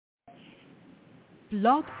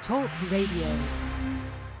Blog Talk Radio.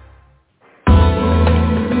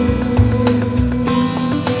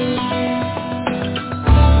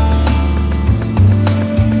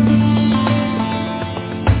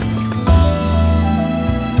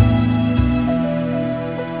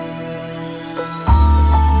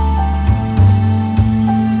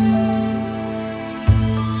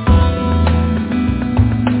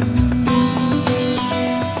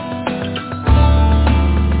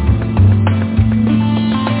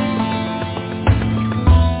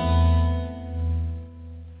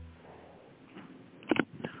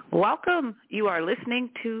 Welcome. You are listening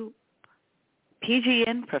to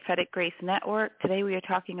PGN Prophetic Grace Network. Today we are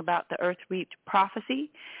talking about the Earth Reaped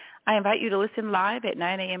Prophecy. I invite you to listen live at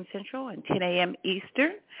 9 a.m. Central and 10 a.m.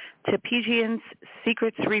 Eastern to PGN's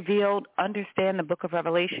Secrets Revealed, Understand the Book of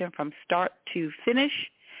Revelation from Start to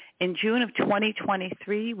Finish. In June of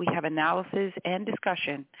 2023, we have analysis and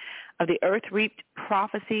discussion of the Earth Reaped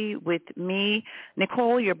Prophecy with me,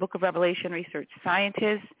 Nicole, your Book of Revelation research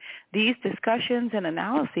scientist. These discussions and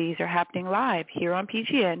analyses are happening live here on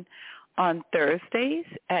PGN on Thursdays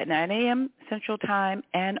at 9 a.m. Central Time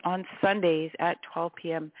and on Sundays at 12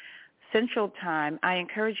 p.m. Central Time. I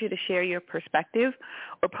encourage you to share your perspective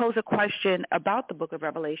or pose a question about the Book of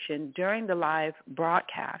Revelation during the live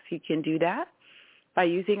broadcast. You can do that by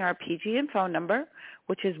using our PGN phone number,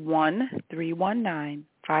 which is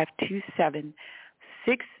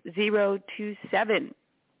 1-319-527-6027.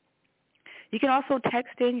 You can also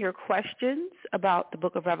text in your questions about the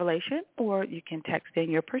Book of Revelation, or you can text in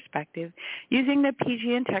your perspective using the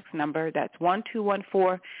PGN Text Number. That's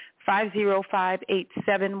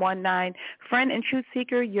 1214-505-8719. Friend and truth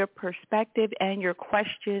seeker, your perspective and your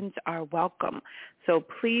questions are welcome. So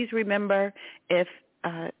please remember, if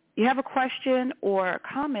you have a question or a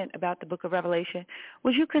comment about the Book of Revelation,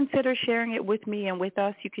 would you consider sharing it with me and with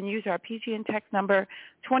us? You can use our PGN Text Number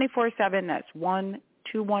 24/7. That's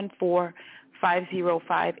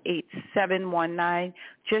 1-214-505-8719.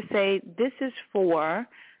 Just say, this is for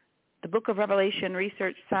the Book of Revelation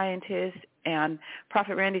research scientist, and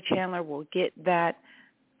Prophet Randy Chandler will get that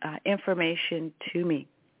information to me.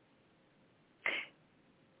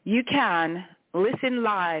 You can listen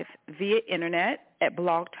live via internet at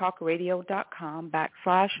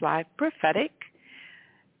blogtalkradio.com/live-prophetic.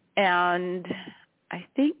 And I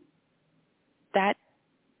think that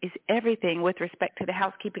is everything with respect to the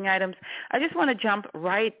housekeeping items. I just want to jump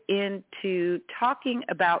right into talking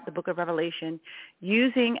about the Book of Revelation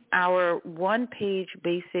using our one-page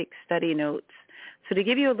basic study notes. So to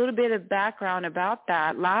give you a little bit of background about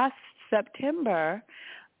that, last September,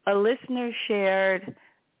 a listener shared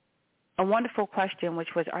a wonderful question,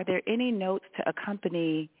 which was, are there any notes to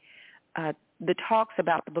accompany the talks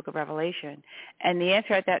about the Book of Revelation? And the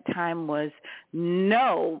answer at that time was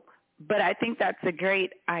no, but I think that's a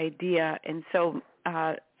great idea. And so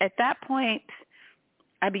at that point,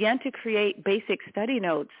 I began to create basic study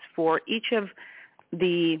notes for each of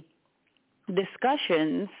the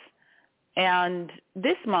discussions. And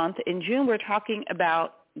this month, in June, we're talking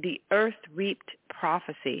about the Earth Reaped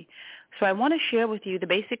Prophecy. So I want to share with you the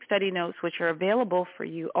basic study notes, which are available for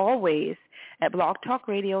you always at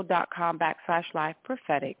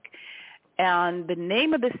blogtalkradio.com/live-prophetic. And the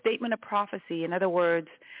name of the statement of prophecy, in other words,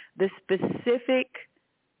 the specific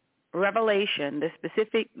revelation, the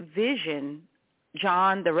specific vision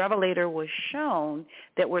John the Revelator was shown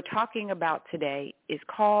that we're talking about today, is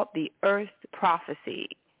called the Earth Prophecy.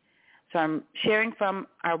 So I'm sharing from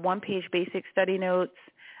our one-page basic study notes.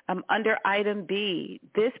 Under item B,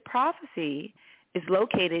 this prophecy is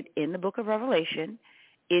located in the Book of Revelation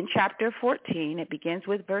in chapter 14. It begins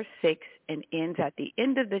with verse 6 and ends at the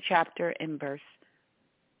end of the chapter in verse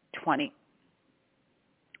 20.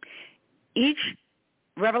 Each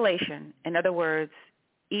revelation, in other words,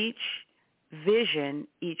 each vision,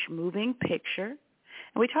 each moving picture,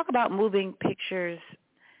 and we talk about moving pictures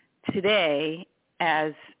today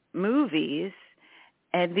as movies,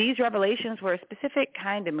 and these revelations were a specific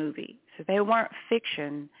kind of movie. So they weren't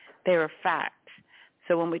fiction, they were facts.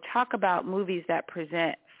 So when we talk about movies that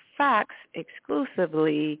present facts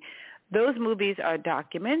exclusively, those movies are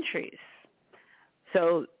documentaries.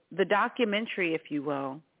 So the documentary, if you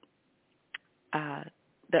will,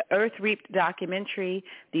 the Earth Reaped documentary,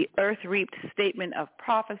 the Earth Reaped statement of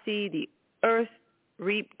prophecy, the Earth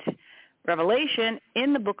Reaped revelation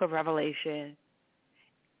in the Book of Revelation,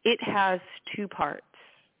 it has two parts.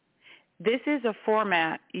 This is a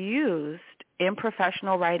format used in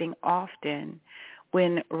professional writing often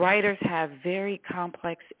when writers have very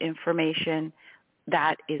complex information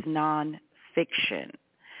that is nonfiction.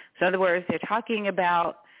 So in other words, they're talking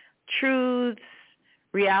about truths,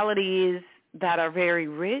 realities that are very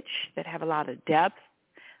rich, that have a lot of depth,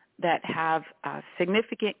 that have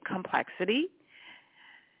significant complexity.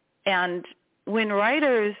 And when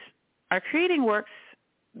writers are creating works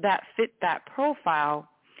that fit that profile,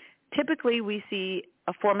 typically we see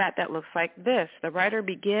a format that looks like this. The writer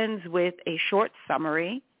begins with a short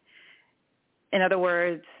summary, in other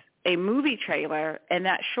words, a movie trailer, and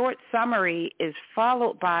that short summary is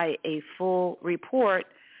followed by a full report.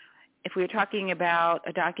 If we were talking about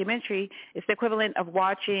a documentary, it's the equivalent of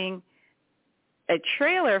watching a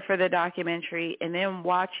trailer for the documentary and then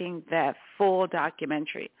watching that full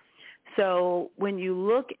documentary. So when you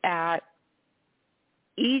look at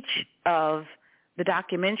each of the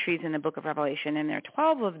documentaries in the book of Revelation, and there are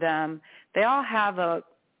 12 of them, they all have a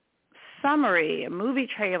summary, a movie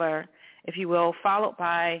trailer, if you will, followed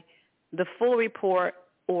by the full report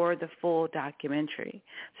or the full documentary.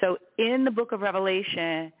 So in the book of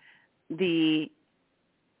Revelation, the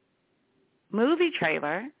movie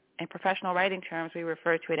trailer, in professional writing terms, we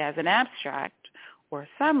refer to it as an abstract or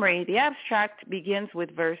summary. The abstract begins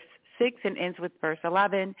with verse 6 and ends with verse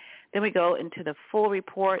 11. Then we go into the full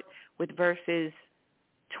report with verses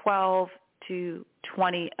 12 to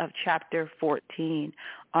 20 of chapter 14.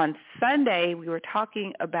 On Sunday, we were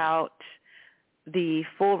talking about the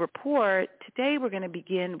full report. Today, we're going to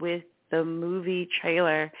begin with the movie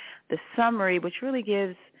trailer, the summary, which really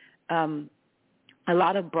gives a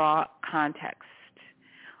lot of broad context.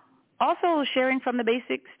 Also, sharing from the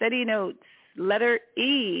basic study notes, letter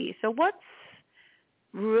E. So what's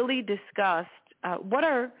really discussed? What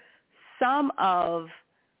are some of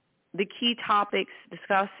the key topics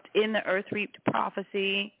discussed in the Earth Reaped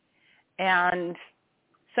prophecy? And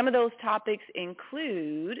some of those topics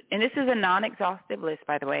include, and this is a non-exhaustive list,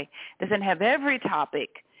 by the way, doesn't have every topic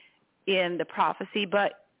in the prophecy,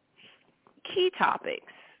 but key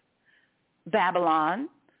topics: Babylon,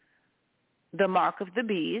 the mark of the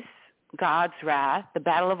beast, God's wrath, the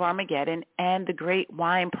battle of Armageddon, and the great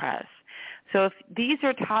winepress. So if these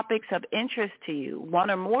are topics of interest to you, one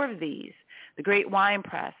or more of these, the great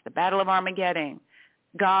winepress, the battle of Armageddon,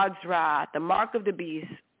 God's wrath, the mark of the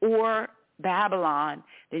beast, or Babylon,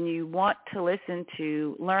 then you want to listen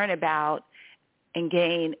to, learn about, and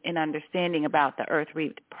gain an understanding about the Earth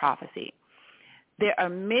Reaped prophecy. There are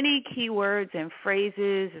many keywords and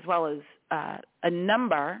phrases, as well as a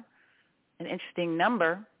number, an interesting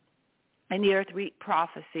number, in the Earth Reaped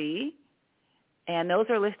prophecy, and those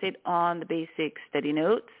are listed on the basic study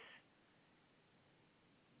notes.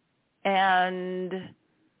 And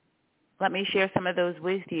let me share some of those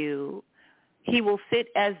with you. He will sit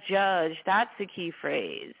as judge. That's a key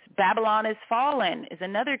phrase. Babylon is fallen is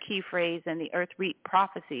another key phrase in the Earth Reaped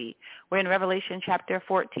prophecy. We're in Revelation chapter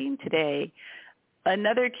 14 today.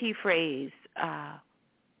 Another key phrase,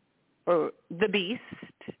 or the beast,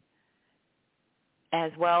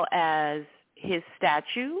 as well as his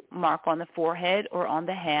statue, mark on the forehead or on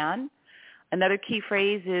the hand. Another key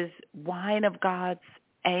phrase is wine of God's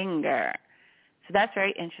anger. So that's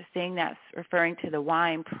very interesting. That's referring to the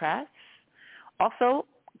wine press. Also,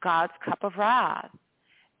 God's cup of wrath,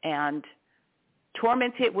 and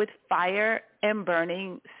tormented with fire and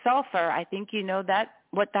burning sulfur. I think you know that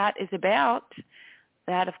what that is about.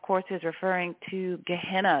 That, of course, is referring to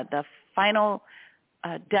Gehenna, the final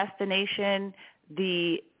destination,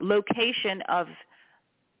 the location of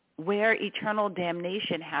where eternal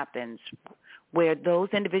damnation happens, where those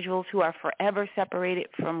individuals who are forever separated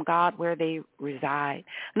from God, where they reside.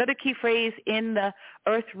 Another key phrase in the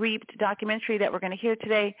Earth Reaped documentary that we're going to hear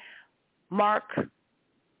today, mark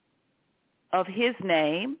of his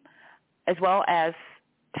name, as well as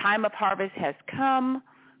time of harvest has come,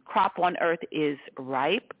 crop on earth is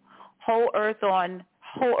ripe, whole earth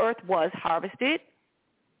was harvested.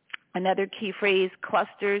 Another key phrase,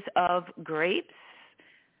 clusters of grapes.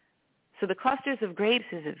 So the clusters of grapes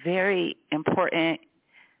is a very important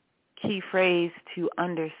key phrase to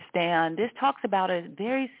understand. This talks about a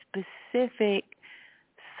very specific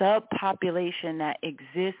subpopulation that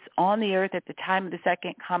exists on the earth at the time of the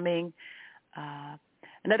second coming.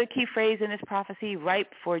 Another key phrase in this prophecy,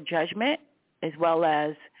 ripe for judgment, as well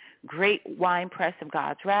as great winepress of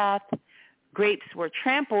God's wrath. Grapes were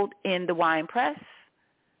trampled in the winepress.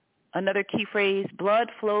 Another key phrase, blood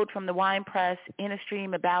flowed from the winepress in a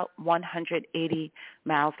stream about 180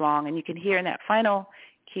 miles long. And you can hear in that final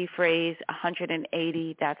key phrase,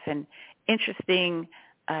 180. That's an interesting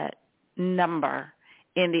number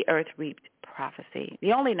in the Earth Reaped prophecy,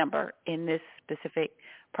 the only number in this specific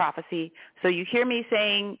prophecy. So you hear me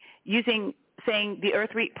saying the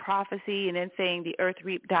Earth Reaped prophecy and then saying the Earth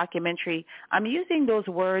Reaped documentary. I'm using those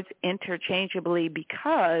words interchangeably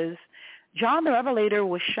because John the Revelator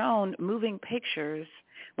was shown moving pictures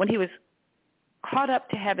when he was caught up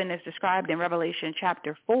to heaven as described in Revelation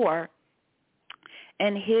chapter 4.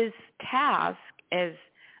 And his task, as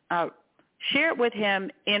shared with him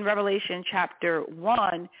in Revelation chapter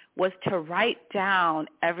 1, was to write down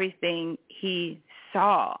everything he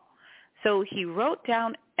saw. So he wrote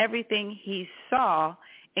down everything he saw,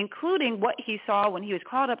 including what he saw when he was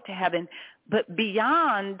called up to heaven, but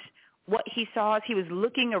beyond what he saw as he was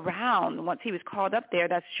looking around once he was called up there.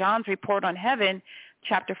 That's John's report on heaven,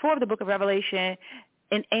 chapter 4 of the book of Revelation.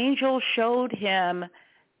 An angel showed him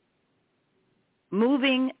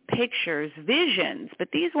moving pictures, visions, but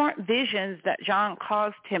these weren't visions that John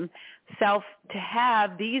caused himself to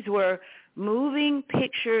have. These were moving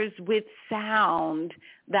pictures with sound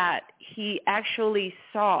that he actually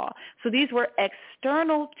saw. So these were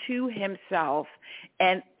external to himself,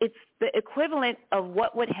 and it's the equivalent of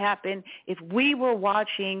what would happen if we were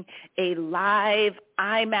watching a live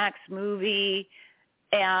IMAX movie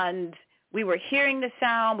and we were hearing the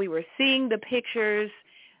sound, we were seeing the pictures.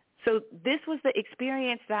 So this was the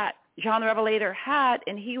experience that John the Revelator had,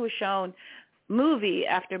 and he was shown movie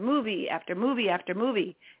after movie after movie after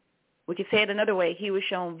movie. We could say it another way. He was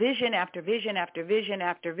shown vision after vision after vision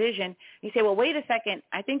after vision. You say, well, wait a second.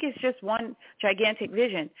 I think it's just one gigantic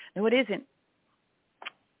vision. No, it isn't.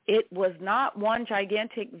 It was not one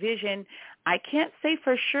gigantic vision. I can't say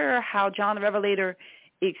for sure how John the Revelator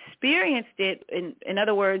experienced it. In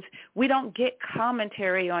other words, we don't get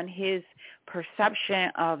commentary on his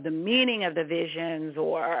perception of the meaning of the visions,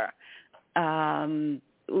 or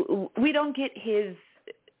we don't get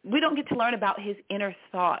to learn about his inner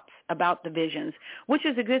thoughts about the visions, which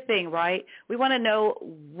is a good thing, right? We want to know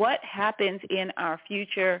what happens in our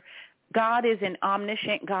future. God is an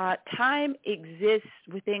omniscient God. Time exists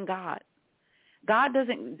within God. God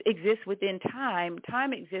doesn't exist within time.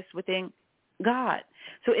 Time exists within God.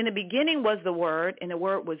 So in the beginning was the Word, and the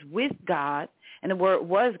Word was with God, and the Word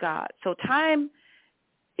was God. So time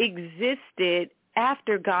existed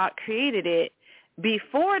after God created it.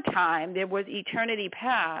 Before time, there was eternity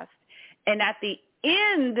past, and at the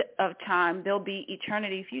end of time, there'll be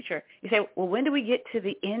eternity future. You say, well, when do we get to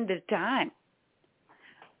the end of time?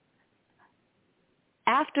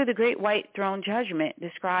 After the great white throne judgment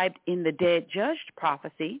described in the Dead Judged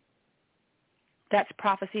prophecy, that's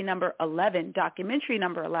prophecy number 11, documentary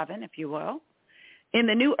number 11, if you will. In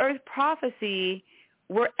the New Earth prophecy,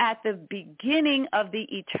 we're at the beginning of the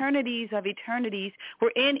eternities of eternities. We're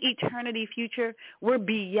in eternity future. We're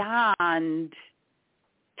beyond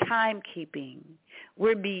timekeeping.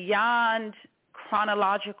 We're beyond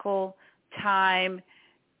chronological time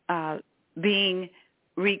being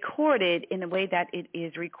recorded in the way that it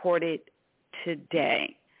is recorded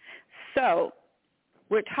today. So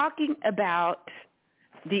we're talking about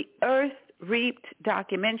the Earth Reaped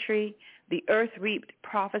documentary, the Earth Reaped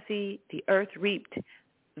prophecy, the Earth Reaped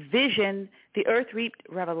vision, the Earth Reaped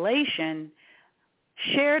revelation,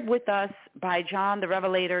 shared with us by John the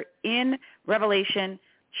Revelator in Revelation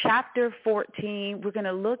chapter 14. We're going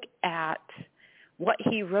to look at what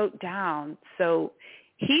he wrote down. So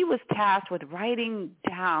he was tasked with writing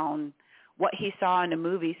down what he saw in the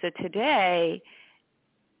movie. So today,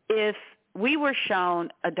 if we were shown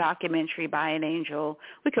a documentary by an angel,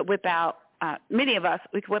 we could whip out, many of us,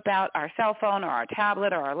 we could whip out our cell phone or our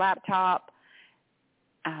tablet or our laptop,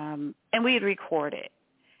 and we'd record it.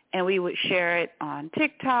 And we would share it on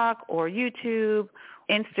TikTok or YouTube,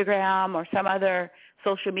 Instagram, or some other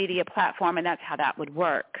social media platform, and that's how that would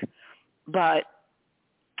work. But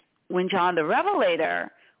when John the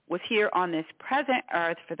Revelator was here on this present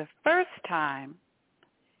earth for the first time,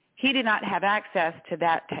 he did not have access to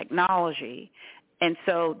that technology. And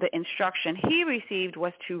so the instruction he received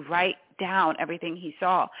was to write down everything he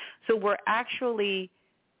saw. So we're actually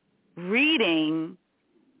reading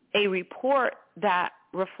a report that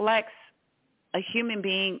reflects a human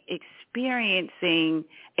being experiencing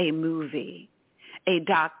a movie, a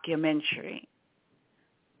documentary.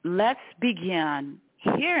 Let's begin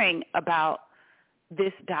hearing about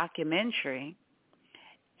this documentary.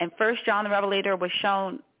 And first, John the Revelator was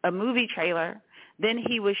shown a movie trailer. Then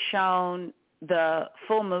he was shown the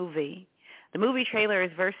full movie. The movie trailer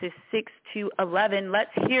is verses 6 to 11.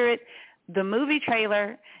 Let's hear it. The movie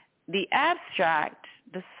trailer, the abstract,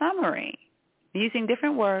 the summary, using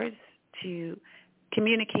different words to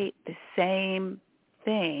communicate the same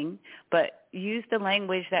thing, but use the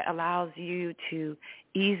language that allows you to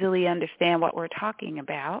easily understand what we're talking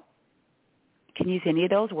about. You can use any of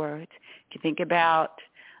those words. You can think about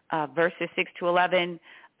verses 6 to 11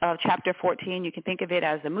 of chapter 14. You can think of it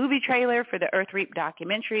as a movie trailer for the Earth Reaped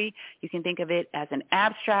documentary. You can think of it as an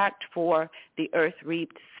abstract for the Earth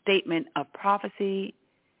Reaped statement of prophecy.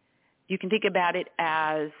 You can think about it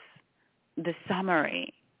as the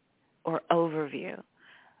summary or overview.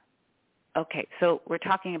 Okay, so we're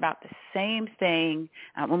talking about the same thing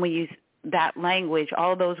when we use that language.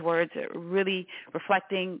 All of those words are really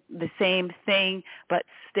reflecting the same thing, but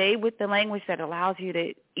stay with the language that allows you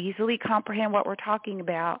to easily comprehend what we're talking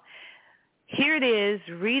about. Here it is,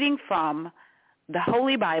 reading from the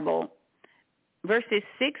Holy Bible, verses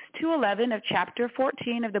 6 to 11 of chapter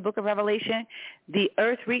 14 of the book of Revelation, the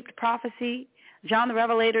Earth Reaped prophecy. John the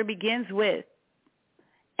Revelator begins with,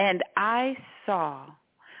 "And I saw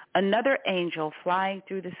another angel flying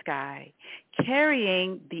through the sky,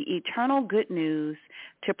 carrying the eternal good news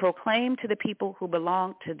to proclaim to the people who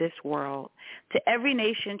belong to this world, to every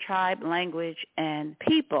nation, tribe, language, and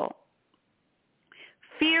people.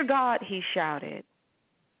 'Fear God,' he shouted.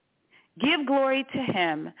 'Give glory to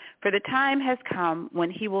him, for the time has come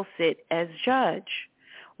when he will sit as judge.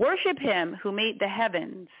 Worship him who made the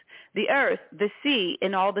heavens, the earth, the sea,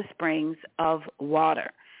 and all the springs of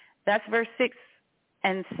water.'" That's verse 6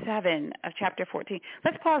 and 7 of chapter 14.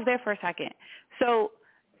 Let's pause there for a second. So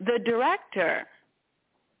the director,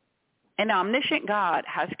 an omniscient God,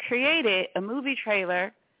 has created a movie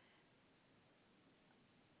trailer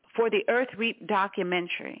for the Earth Reap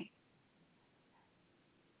documentary.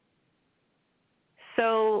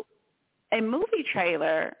 So a movie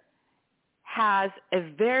trailer has a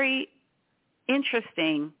very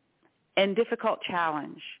interesting and difficult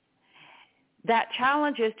challenge. That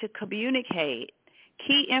challenge is to communicate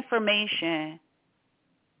key information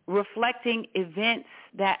reflecting events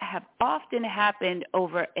that have often happened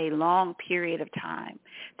over a long period of time,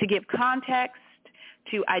 to give context,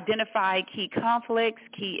 to identify key conflicts,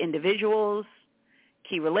 key individuals,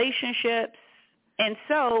 key relationships. And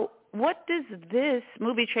so what does this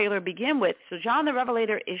movie trailer begin with? So John the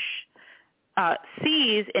Revelator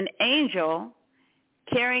sees an angel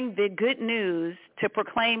carrying the good news to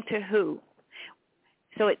proclaim to who?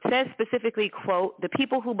 So it says specifically, quote, "the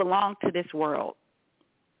people who belong to this world,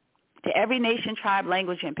 to every nation, tribe,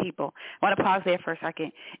 language, and people." I want to pause there for a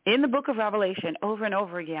second. In the book of Revelation, over and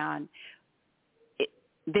over again,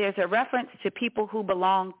 there's a reference to people who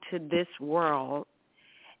belong to this world,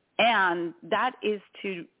 and that is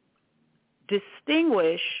to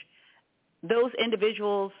distinguish those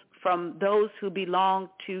individuals from those who belong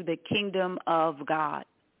to the kingdom of God.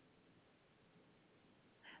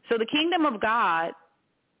 So the kingdom of God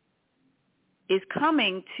is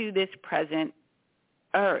coming to this present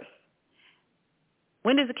earth.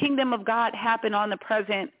 When does the kingdom of God happen on the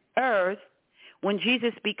present earth? When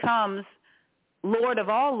Jesus becomes Lord of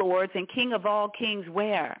all lords and King of all kings.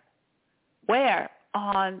 Where? Where?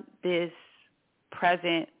 On this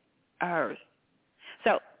present earth.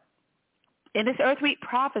 So in this Earth Reap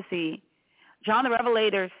prophecy, John the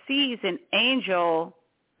Revelator sees an angel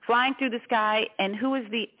flying through the sky, and who is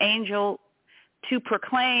the angel to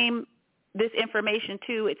proclaim this information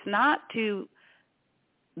to? It's not to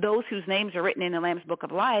those whose names are written in the Lamb's Book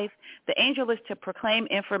of Life. The angel is to proclaim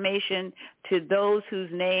information to those whose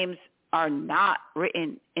names are not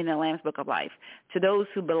written in the Lamb's Book of Life, to those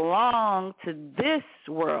who belong to this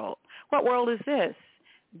world. What world is this?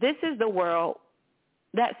 This is the world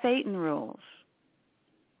that Satan rules.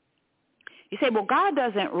 You say, well, God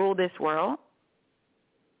doesn't rule this world.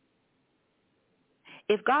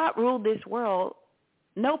 If God ruled this world,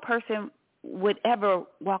 no person would ever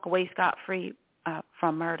walk away scot-free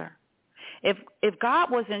from murder. If God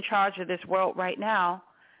was in charge of this world right now,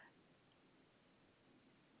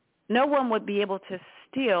 no one would be able to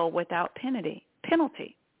steal without penalty.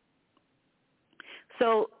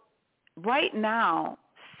 So right now,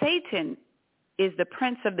 Satan is the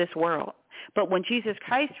prince of this world. But when Jesus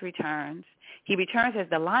Christ returns, he returns as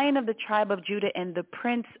the Lion of the tribe of Judah and the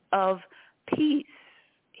Prince of Peace.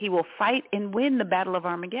 He will fight and win the battle of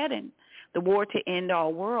Armageddon, the war to end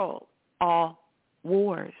all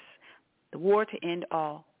wars. The war to end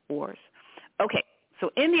all wars. Okay, so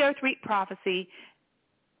in the Earth Reap prophecy,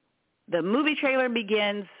 the movie trailer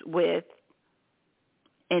begins with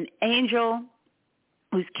an angel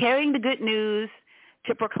who's carrying the good news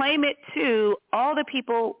to proclaim it to all the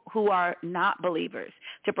people who are not believers,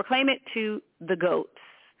 to proclaim it to the goats,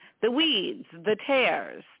 the weeds, the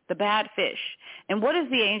tares, the bad fish. And what is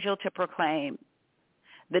the angel to proclaim?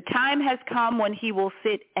 The time has come when he will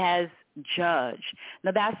sit as judge.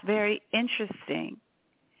 Now that's very interesting.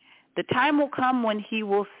 The time will come when he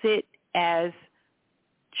will sit as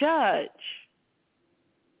judge.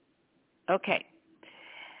 Okay.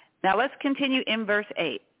 Now let's continue in verse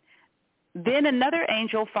 8. Then another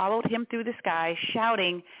angel followed him through the sky,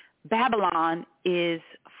 shouting, Babylon is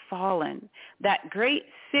fallen. That great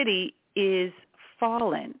city is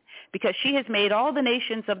fallen, because she has made all the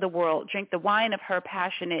nations of the world drink the wine of her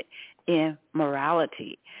passionate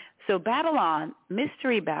immorality. So Babylon,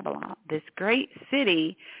 Mystery Babylon, this great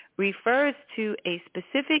city, refers to a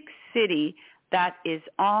specific city that is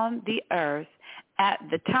on the earth at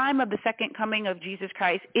the time of the second coming of Jesus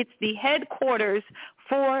Christ. It's the headquarters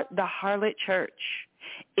for the harlot church.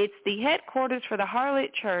 It's the headquarters for the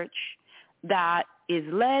harlot church that is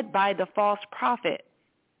led by the false prophet.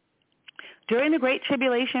 During the Great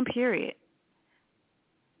Tribulation period,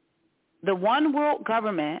 the one world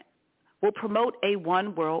government will promote a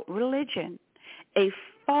one world religion, a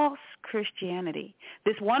false Christianity.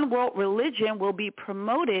 This one world religion will be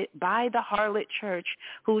promoted by the harlot church,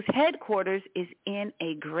 whose headquarters is in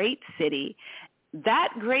a great city. That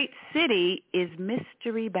great city is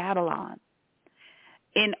Mystery Babylon.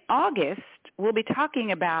 In August, we'll be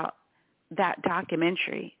talking about that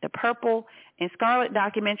documentary, the Purple and Scarlet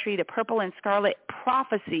documentary, the Purple and Scarlet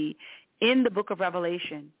prophecy in the book of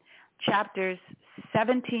Revelation, chapters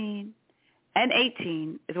 17 and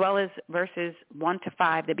 18, as well as verses 1 to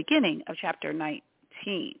 5, the beginning of chapter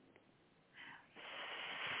 19.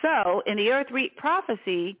 So in the Earth Reap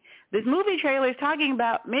prophecy, this movie trailer is talking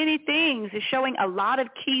about many things. It's showing a lot of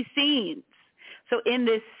key scenes. So in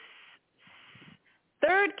this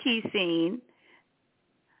third key scene,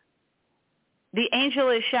 the angel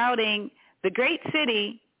is shouting, the great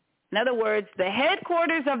city, in other words, the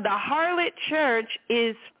headquarters of the harlot church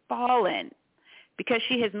is fallen, because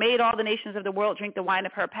she has made all the nations of the world drink the wine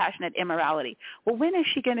of her passionate immorality. Well, when is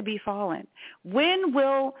she going to be fallen? When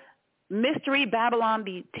will Mystery Babylon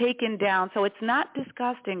be taken down? So it's not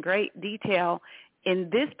discussed in great detail in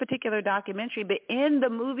this particular documentary, but in the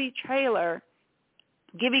movie trailer,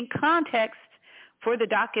 giving context for the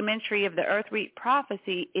documentary of the Earth Reap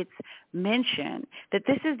prophecy, it's mentioned that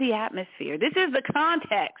this is the atmosphere. This is the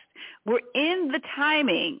context. We're in the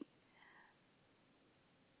timing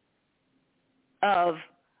of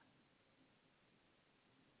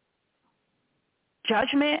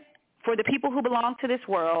judgment for the people who belong to this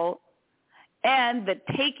world, and the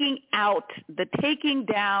taking out, the taking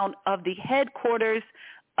down of the headquarters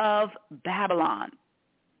of Babylon.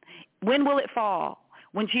 When will it fall?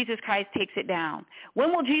 When Jesus Christ takes it down.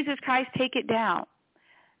 When will Jesus Christ take it down?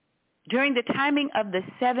 During the timing of the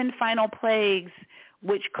 7 final plagues,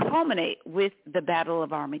 which culminate with the Battle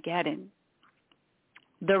of Armageddon.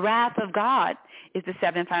 The wrath of God is the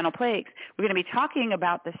 7 final plagues. We're going to be talking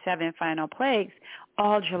about the 7 final plagues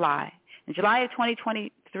all July. In July of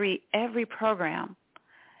 2023, every program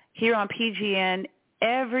here on PGN,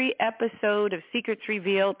 every episode of Secrets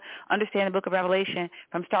Revealed, Understand the Book of Revelation,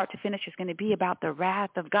 from start to finish, is going to be about the wrath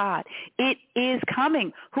of God. It is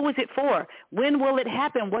coming. Who is it for? When will it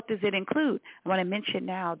happen? What does it include? I want to mention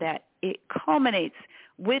now that it culminates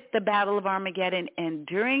with the Battle of Armageddon, and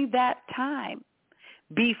during that time,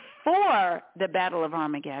 before the Battle of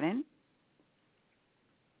Armageddon,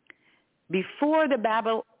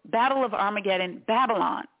 Battle of Armageddon,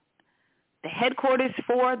 Babylon, the headquarters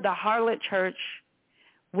for the harlot church,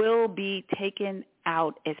 will be taken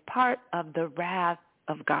out as part of the wrath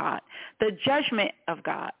of God, the judgment of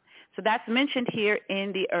God. So that's mentioned here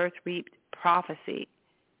in the Earth Reap prophecy.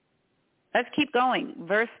 Let's keep going.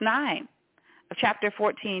 Verse 9 of chapter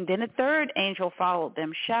 14. Then a third angel followed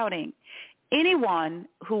them, shouting, anyone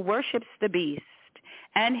who worships the beast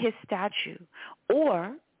and his statue,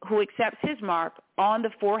 or who accepts his mark on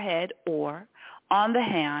the forehead or on the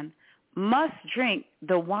hand, must drink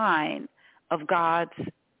the wine of God's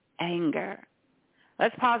anger.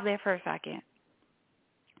 Let's pause there for a second.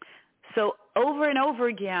 So over and over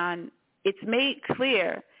again, it's made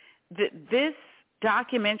clear that this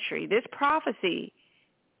documentary, this prophecy,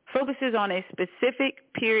 focuses on a specific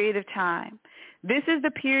period of time. This is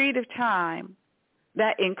the period of time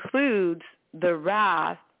that includes the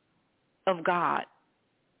wrath of God.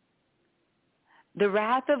 The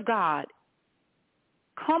wrath of God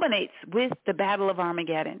culminates with the Battle of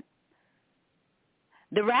Armageddon.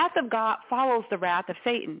 The wrath of God follows the wrath of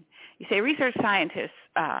Satan. You say, research scientists,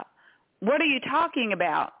 what are you talking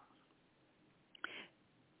about?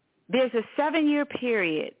 There's a 7-year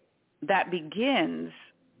period that begins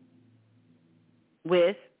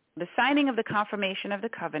with the signing of the confirmation of the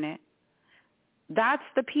covenant. That's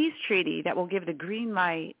the peace treaty that will give the green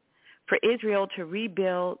light for Israel to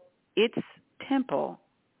rebuild its temple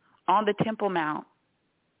on the Temple Mount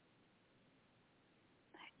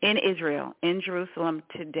in Israel, in Jerusalem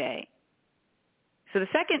today. So the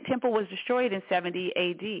second temple was destroyed in 70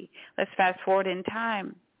 AD. Let's fast forward in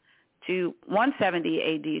time to 170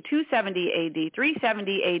 AD, 270 AD,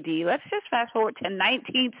 370 AD. Let's just fast forward to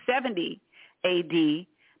 1970 AD,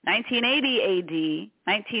 1980 AD,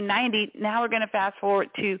 1990. Now we're going to fast forward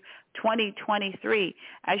to 2023.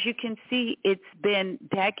 As you can see, it's been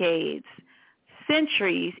decades,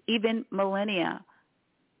 centuries, even millennia,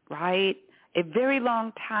 right? A very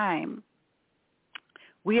long time.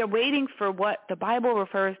 We are waiting for what the Bible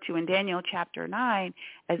refers to in Daniel chapter 9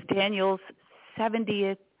 as Daniel's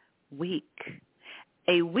 70th week.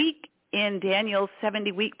 A week in Daniel's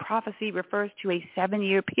 70-week prophecy refers to a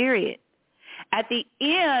 7-year period. At the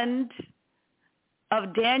end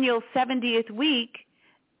of Daniel's 70th week,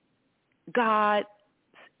 God's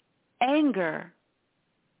anger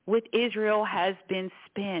with Israel has been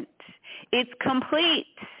spent. It's complete.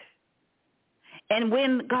 And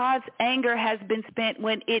when God's anger has been spent,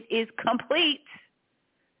 when it is complete,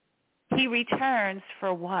 he returns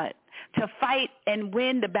for what? To fight and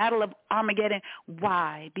win the battle of Armageddon.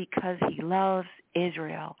 Why? Because he loves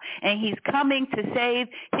Israel. And he's coming to save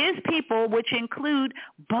his people, which include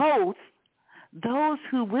both those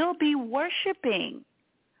who will be worshiping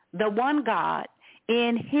the one God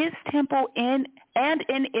in his temple and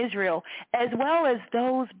in Israel, as well as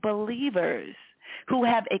those believers who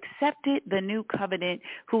have accepted the new covenant,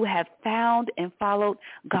 who have found and followed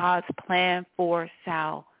God's plan for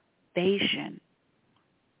salvation.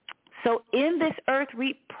 So in this earth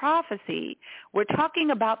reap prophecy, we're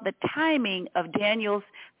talking about the timing of Daniel's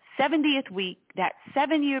 70th week, that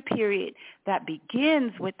 7-year period that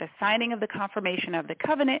begins with the signing of the confirmation of the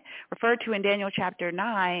covenant, referred to in Daniel chapter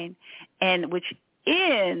 9, and which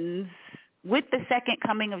ends with the second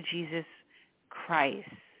coming of Jesus Christ.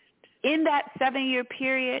 In that 7-year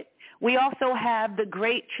period, we also have the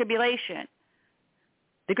Great Tribulation.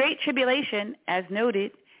 The Great Tribulation, as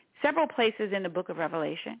noted, several places in the book of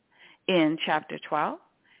Revelation, in chapter 12,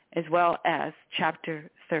 as well as chapter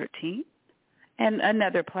 13, and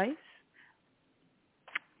another place.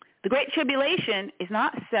 The Great Tribulation is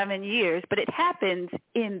not 7 years, but it happens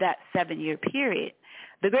in that 7-year period.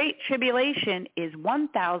 The Great Tribulation is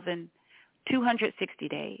 1,260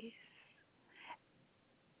 days.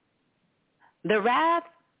 The wrath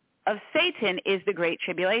of Satan is the Great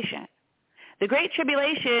Tribulation. The Great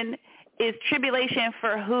Tribulation is tribulation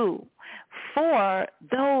for who? For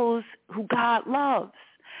those who God loves.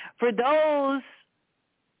 For those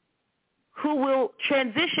who will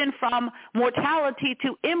transition from mortality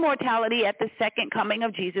to immortality at the second coming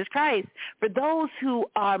of Jesus Christ. For those who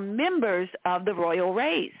are members of the royal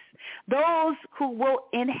race. Those who will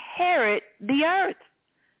inherit the earth.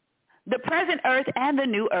 The present earth and the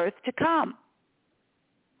new earth to come.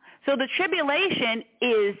 So the tribulation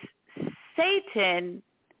is Satan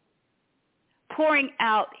pouring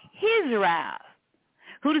out his wrath.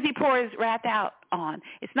 Who does he pour his wrath out on?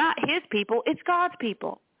 It's not his people, it's God's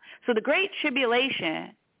people. So the Great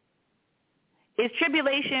Tribulation is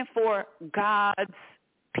tribulation for God's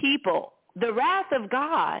people. The wrath of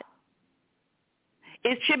God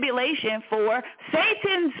is tribulation for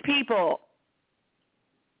Satan's people.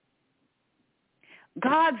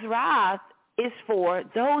 God's wrath is for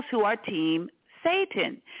those who are team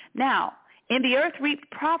Satan. Now, in the earth reap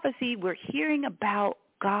prophecy, we're hearing about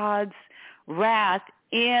God's wrath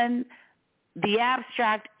in the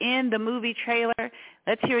abstract, in the movie trailer.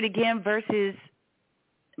 Let's hear it again. Verse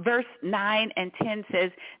 9 and 10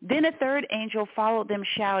 says, "Then a third angel followed them,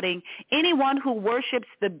 shouting, 'Anyone who worships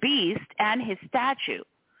the beast and his statue,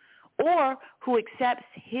 or who accepts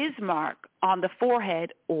his mark on the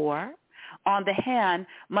forehead or on the hand,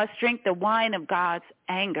 must drink the wine of God's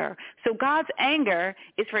anger.'" So God's anger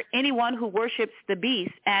is for anyone who worships the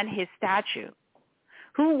beast and his statue.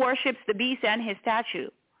 Who worships the beast and his statue?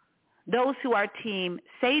 Those who are team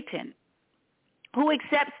Satan. Who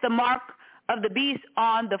accepts the mark of the beast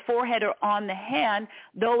on the forehead or on the hand?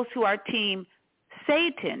 Those who are team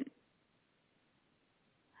Satan.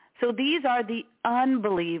 So these are the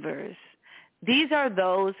unbelievers. These are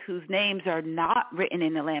those whose names are not written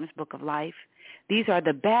in the Lamb's Book of Life. These are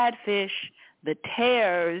the bad fish, the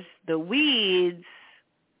tares, the weeds,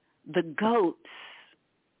 the goats.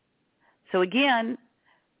 So again,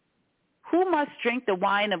 who must drink the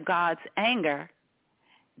wine of God's anger?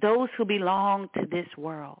 Those who belong to this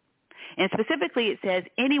world. And specifically it says,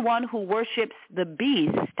 anyone who worships the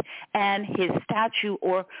beast and his statue,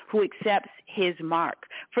 or who accepts his mark.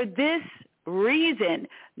 For this reason,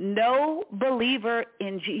 no believer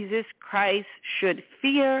in Jesus Christ should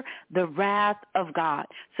fear the wrath of God.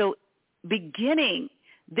 So beginning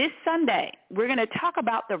This Sunday, we're going to talk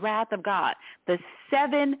about the wrath of God, the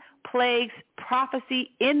 7 plagues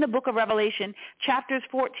prophecy in the book of Revelation, chapters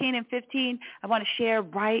 14 and 15. I want to share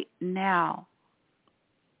right now.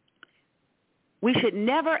 We should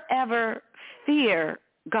never, ever fear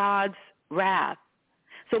God's wrath.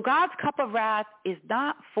 So God's cup of wrath is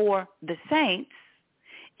not for the saints.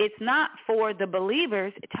 It's not for the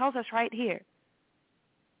believers. It tells us right here.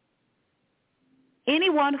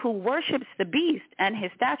 Anyone who worships the beast and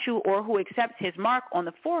his statue, or who accepts his mark on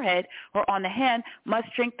the forehead or on the hand, must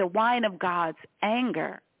drink the wine of God's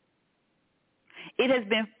anger. It has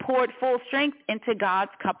been poured full strength into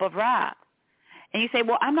God's cup of wrath. And you say,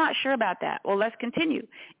 well, I'm not sure about that. Well, let's continue.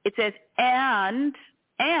 It says, and,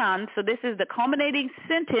 so this is the culminating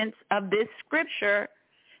sentence of this scripture,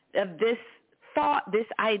 of this thought, this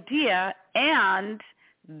idea, and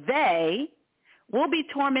they will be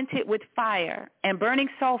tormented with fire and burning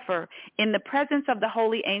sulfur in the presence of the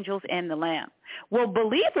holy angels and the Lamb. Well,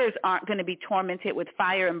 believers aren't going to be tormented with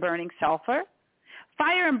fire and burning sulfur.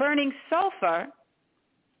 Fire and burning sulfur,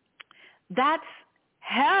 that's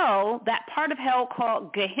hell, that part of hell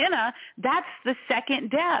called Gehenna, that's the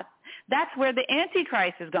second death. That's where the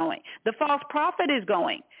Antichrist is going. The false prophet is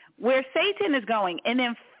going, where Satan is going. And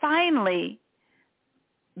then finally,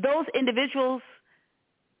 those individuals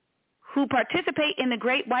who participate in the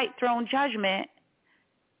great white throne judgment,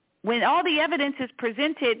 when all the evidence is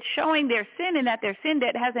presented showing their sin and that their sin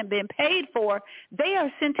debt hasn't been paid for, they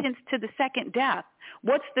are sentenced to the second death.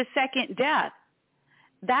 What's the second death?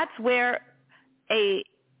 That's where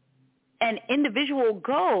an individual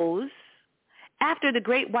goes after the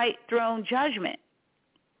great white throne judgment.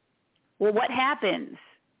 Well, what happens?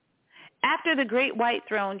 After the great white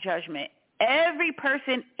throne judgment, every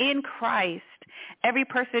person in Christ, every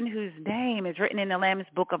person whose name is written in the Lamb's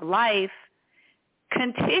Book of Life,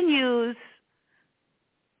 continues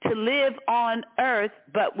to live on earth,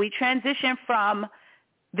 but we transition from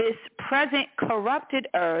this present corrupted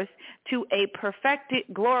earth to a perfected,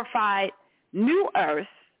 glorified new earth.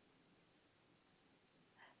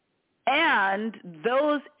 And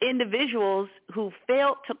those individuals who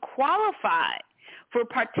failed to qualify for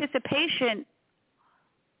participation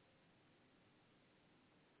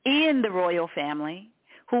in the royal family,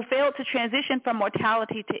 who failed to transition from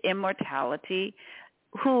mortality to immortality,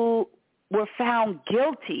 who were found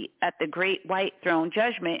guilty at the great white throne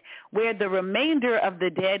judgment, where the remainder of the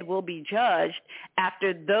dead will be judged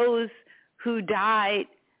after those who died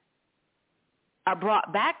are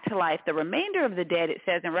brought back to life. The remainder of the dead, it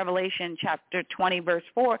says in Revelation chapter 20, verse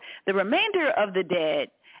 4, the remainder of the dead,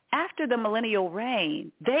 after the millennial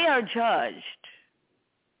reign, they are judged.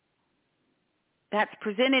 That's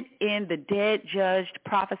presented in the Dead Judged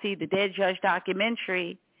prophecy, the Dead Judged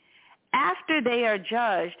documentary. After they are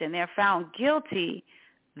judged and they're found guilty,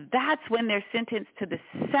 that's when they're sentenced to the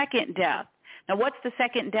second death. Now, what's the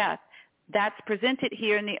second death? That's presented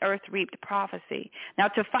here in the Earth Reaped prophecy. Now,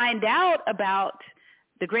 to find out about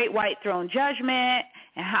the great white throne judgment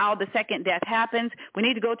and how the second death happens, we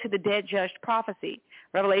need to go to the Dead Judged prophecy,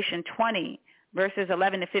 Revelation 20, verses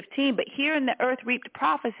 11 to 15. But here in the Earth Reaped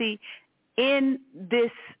prophecy, in this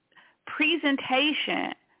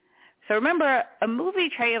presentation, so remember, a movie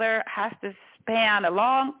trailer has to span a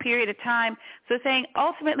long period of time. So saying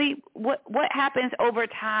ultimately what happens over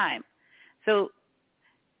time. So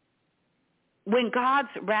when God's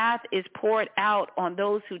wrath is poured out on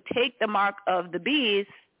those who take the mark of the beast,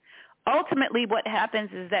 ultimately what happens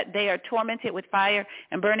is that they are tormented with fire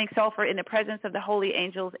and burning sulfur in the presence of the holy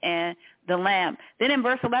angels and the Lamb. Then in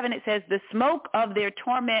verse 11 it says, the smoke of their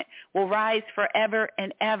torment will rise forever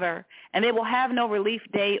and ever, and they will have no relief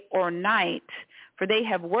day or night, for they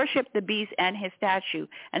have worshipped the beast and his statue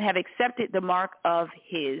and have accepted the mark of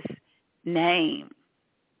his name.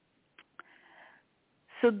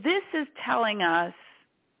 So this is telling us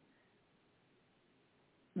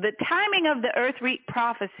the timing of the Earth Reap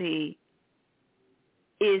prophecy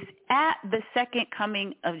is at the second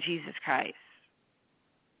coming of Jesus Christ.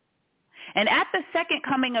 And at the second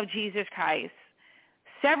coming of Jesus Christ,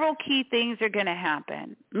 several key things are going to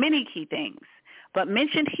happen, many key things. But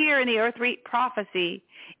mentioned here in the Earth Reap prophecy,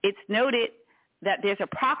 it's noted that there's a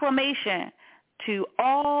proclamation to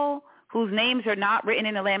all whose names are not written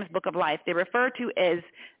in the Lamb's Book of Life. They're referred to as,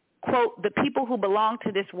 quote, the people who belong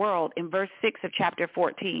to this world in verse 6 of chapter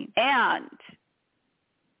 14. And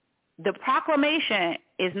the proclamation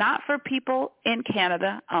is not for people in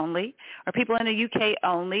Canada only, or people in the UK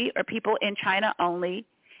only, or people in China only.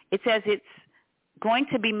 It says it's going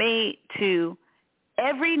to be made to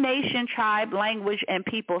every nation, tribe, language, and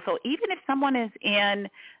people. So even if someone is in,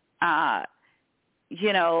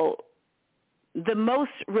 the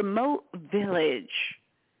most remote village.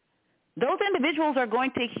 Those individuals are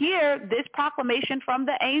going to hear this proclamation from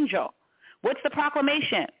the angel. What's the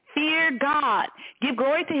proclamation? Fear God. Give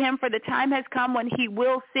glory to him, for the time has come when he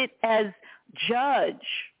will sit as judge.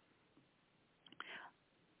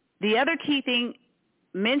 The other key thing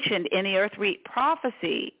mentioned in the Earth Reap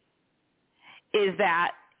prophecy is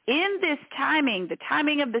that in this timing, the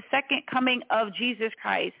timing of the second coming of Jesus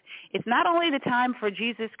Christ, it's not only the time for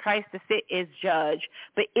Jesus Christ to sit as judge,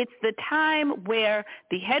 but it's the time where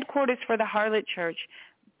the headquarters for the harlot church,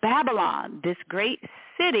 Babylon, this great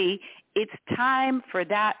city, it's time for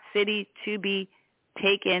that city to be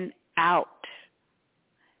taken out.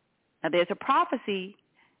 Now, there's a prophecy,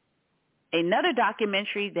 another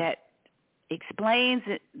documentary that explains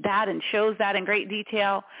that and shows that in great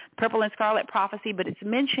detail, Purple and Scarlet Prophecy, but it's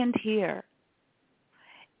mentioned here.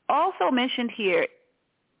 Also mentioned here,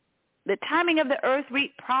 the timing of the Earth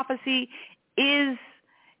Reap prophecy is,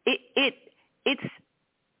 it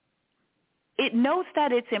notes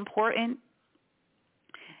that it's important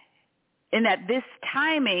and that this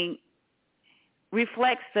timing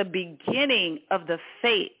reflects the beginning of the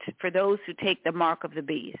fate for those who take the mark of the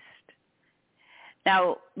beast.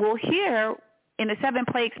 Now, we'll hear in the 7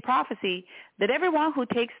 plagues prophecy that everyone who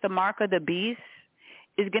takes the mark of the beast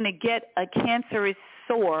is going to get a cancerous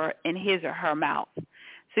sore in his or her mouth.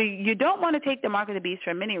 So you don't want to take the mark of the beast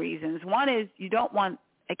for many reasons. One is you don't want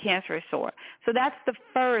a cancerous sore. So that's the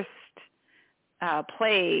first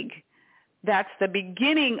plague. That's the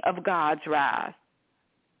beginning of God's wrath.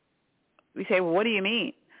 We say, well, what do you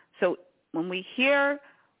mean? So when we hear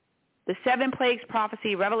the 7 plagues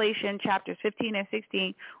prophecy, Revelation chapters 15 and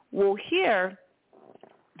 16, we'll hear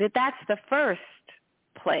that that's the first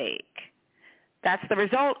plague. That's the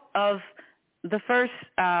result of the first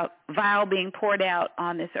vial being poured out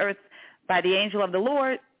on this earth by the angel of the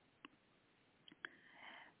Lord.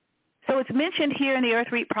 So it's mentioned here in the Earth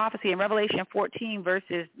Reap prophecy in Revelation 14,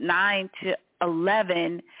 verses 9 to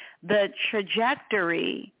 11, the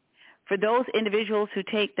trajectory for those individuals who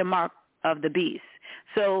take the mark of the beast.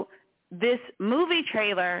 So this movie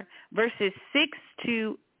trailer, verses 6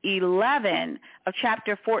 to 11 of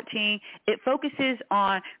chapter 14, it focuses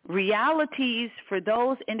on realities for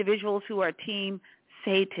those individuals who are Team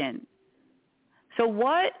Satan. So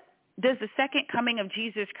what does the second coming of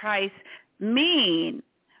Jesus Christ mean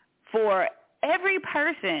for every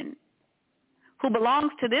person who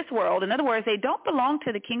belongs to this world? In other words, they don't belong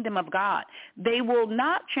to the kingdom of God. They will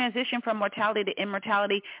not transition from mortality to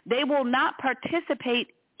immortality. They will not participate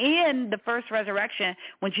in the first resurrection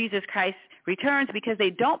when Jesus Christ returns, because they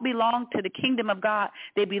don't belong to the kingdom of God.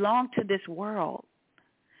 They belong to this world.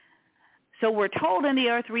 So we're told in the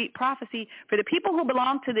Earth Reap prophecy, for the people who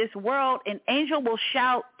belong to this world, an angel will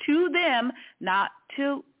shout to them, not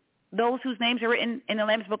to those whose names are written in the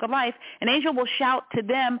Lamb's Book of Life. An angel will shout to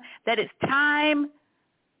them that it's time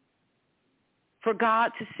for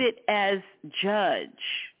God to sit as judge.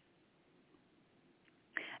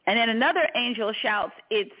 And then another angel shouts,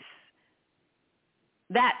 it's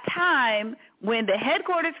that time when the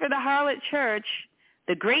headquarters for the harlot church,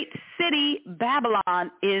 the great city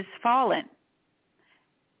Babylon, is fallen.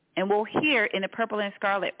 And we'll hear in the Purple and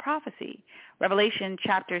Scarlet prophecy, Revelation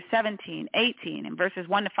chapter 17, 18, and verses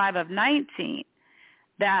 1 to 5 of 19,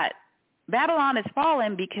 that Babylon is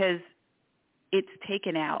fallen because it's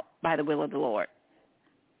taken out by the will of the Lord.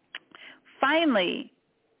 Finally,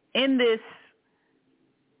 in this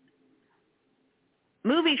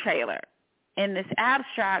movie trailer, in this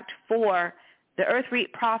abstract for the Earth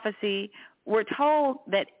Reap prophecy, we're told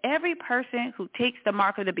that every person who takes the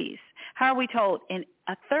mark of the beast, how are we told? And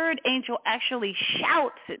a third angel actually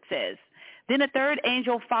shouts, it says. Then a third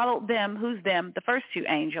angel followed them, who's them? The first 2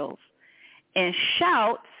 angels, and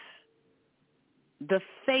shouts the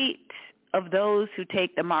fate of those who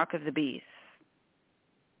take the mark of the beast.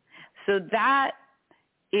 So that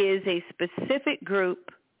is a specific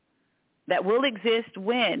group that will exist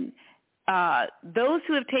when those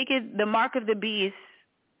who have taken the mark of the beast,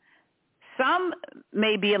 some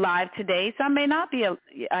may be alive today, some may not be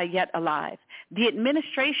yet alive. The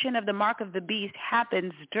administration of the mark of the beast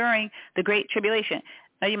happens during the Great Tribulation.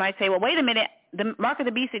 Now you might say, well, wait a minute, the mark of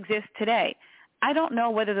the beast exists today. I don't know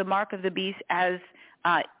whether the mark of the beast as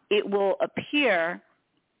it will appear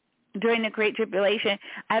during the Great Tribulation,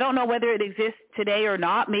 I don't know whether it exists today or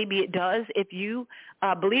not. Maybe it does. If you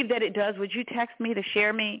believe that it does, would you text me to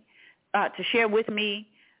share with me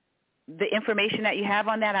the information that you have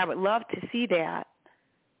on that? I would love to see that.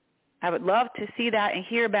 I would love to see that and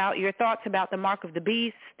hear about your thoughts about the mark of the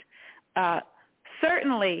beast.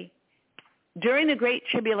 Certainly, during the Great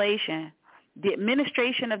Tribulation, the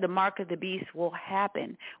administration of the mark of the beast will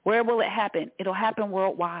happen. Where will it happen? It'll happen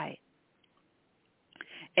worldwide.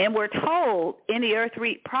 And we're told in the Earth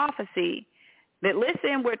Read prophecy that,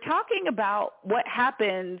 listen, we're talking about what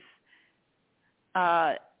happens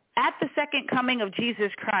at the second coming of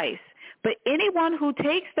Jesus Christ. But anyone who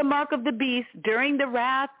takes the mark of the beast during the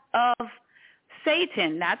wrath of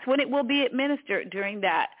Satan, that's when it will be administered, during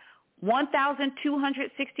that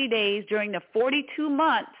 1,260 days, during the 42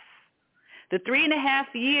 months, the 3.5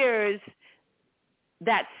 years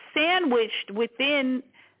that's sandwiched within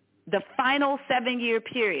the final 7-year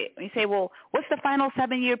period. You say, well, what's the final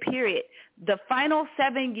 7-year period? The final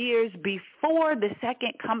 7 years before the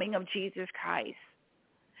second coming of Jesus Christ.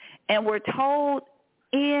 And we're told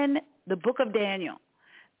in the book of Daniel,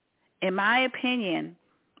 in my opinion,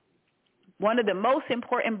 one of the most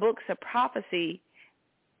important books of prophecy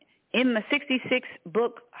in the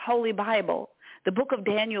 66-book Holy Bible, the book of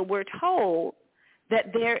Daniel, we're told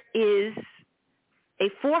that there is a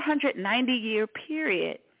 490-year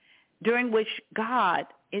period during which God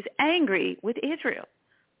is angry with Israel.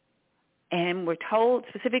 And we're told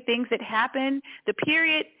specific things that happen. The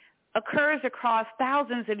period occurs across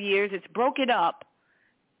thousands of years. It's broken up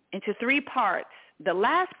into 3 parts. The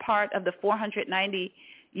last part of the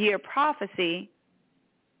 490-year prophecy,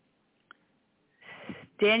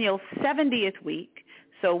 Daniel's 70th week.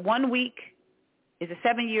 So 1 week is a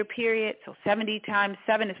 7-year period. So 70 times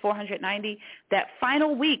 7 is 490. That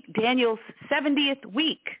final week, Daniel's 70th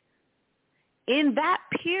week, in that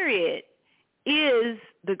period is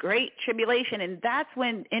the Great Tribulation, and that's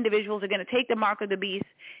when individuals are going to take the mark of the beast.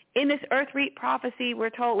 In this Earth Read prophecy,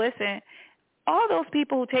 we're told, listen, all those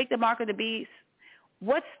people who take the mark of the beast,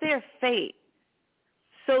 what's their fate?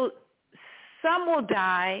 So some will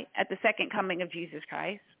die at the second coming of Jesus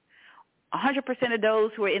Christ. 100% of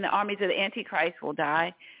those who are in the armies of the Antichrist will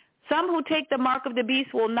die. Some who take the mark of the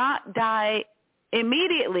beast will not die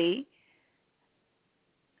immediately.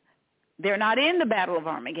 They're not in the Battle of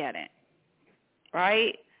Armageddon,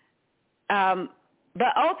 right?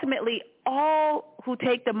 But ultimately, all who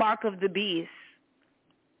take the mark of the beast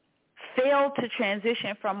fail to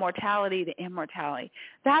transition from mortality to immortality.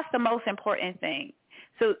 That's the most important thing.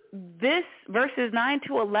 So this verses 9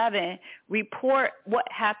 to 11 report what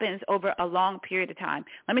happens over a long period of time.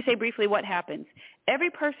 Let me say briefly what happens.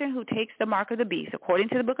 Every person who takes the mark of the beast, according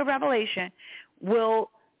to the book of Revelation,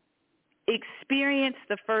 will experience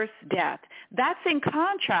the first death. That's in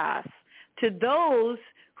contrast to those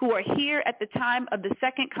who are here at the time of the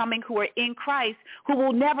second coming, who are in Christ, who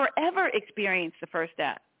will never, ever experience the first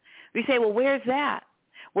death. We say, well, where's that?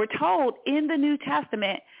 We're told in the New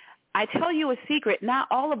Testament, I tell you a secret, not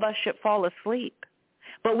all of us should fall asleep,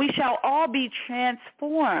 but we shall all be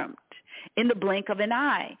transformed in the blink of an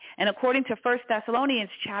eye. And according to 1 Thessalonians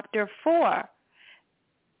chapter 4,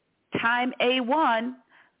 time A1,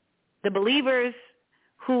 the believers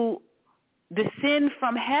who descend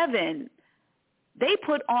from heaven, they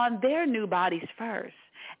put on their new bodies first.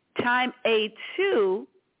 Time A2,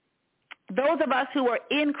 those of us who are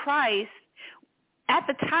in Christ, at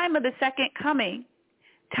the time of the second coming,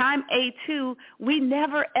 time A2, we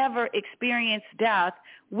never, ever experience death.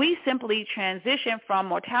 We simply transition from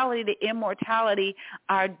mortality to immortality.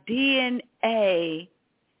 Our DNA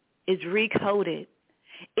is recoded.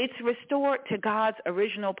 It's restored to God's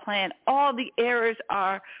original plan. All the errors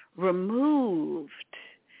are removed.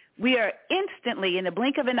 We are instantly, in the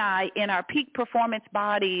blink of an eye, in our peak performance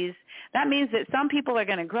bodies. That means that some people are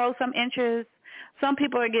going to grow some inches. Some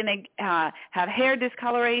people are going to have hair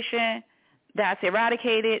discoloration. That's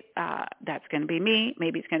eradicated. That's going to be me.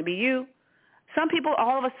 Maybe it's going to be you. Some people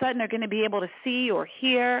all of a sudden are going to be able to see or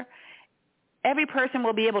hear. Every person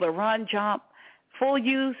will be able to run, jump, full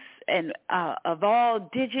use and of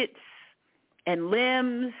all digits and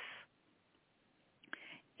limbs.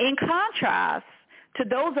 In contrast to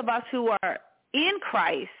those of us who are in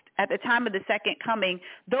Christ at the time of the second coming,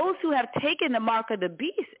 those who have taken the mark of the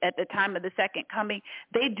beast at the time of the second coming,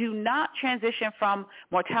 they do not transition from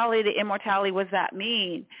mortality to immortality. What does that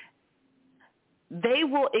mean? They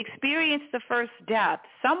will experience the first death.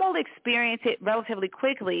 Some will experience it relatively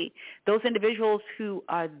quickly, those individuals who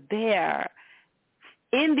are there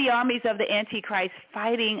in the armies of the Antichrist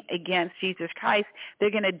fighting against Jesus Christ.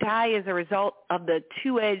 They're going to die as a result of the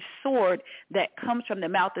two-edged sword that comes from the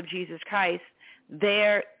mouth of Jesus Christ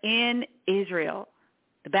there in Israel.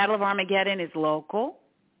 The Battle of Armageddon is local.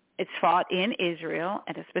 It's fought in Israel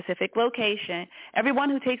at a specific location. Everyone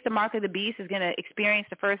who takes the mark of the beast is going to experience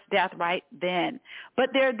the first death right then. But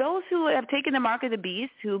there are those who have taken the mark of the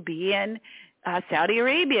beast who begin Saudi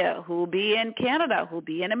Arabia, who will be in Canada, who will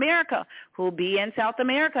be in America, who will be in South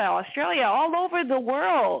America, Australia, all over the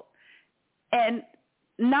world. And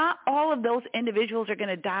not all of those individuals are going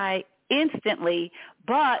to die instantly,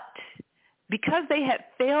 but because they had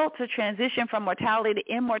failed to transition from mortality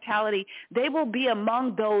to immortality, they will be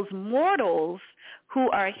among those mortals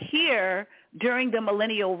who are here during the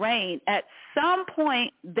millennial reign. At some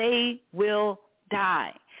point, they will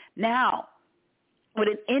die. Now, when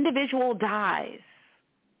an individual dies,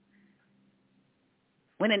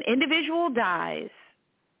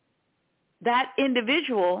 that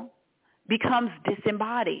individual becomes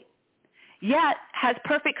disembodied, yet has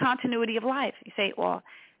perfect continuity of life. You say, well,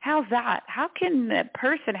 how's that? How can a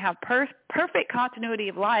person have perfect continuity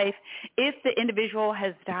of life if the individual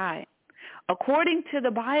has died? According to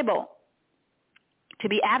the Bible, to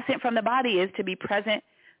be absent from the body is to be present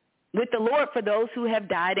with the Lord for those who have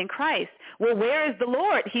died in Christ. Well, where is the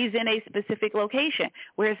Lord? He's in a specific location.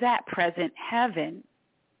 Where's that? Present heaven.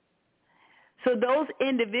 So those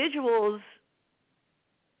individuals,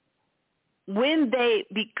 when they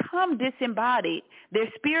become disembodied, their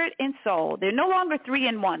spirit and soul, they're no longer three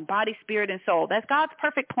in one, body, spirit, and soul. That's God's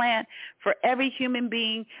perfect plan for every human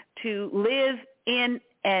being to live in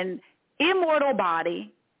an immortal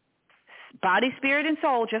body, spirit, and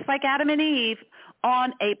soul, just like Adam and Eve,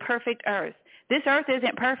 on a perfect earth. This earth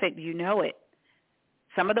isn't perfect. You know it.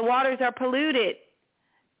 Some of the waters are polluted.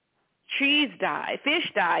 Trees die.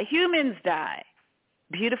 Fish die. Humans die.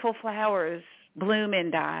 Beautiful flowers bloom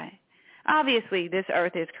and die. Obviously, this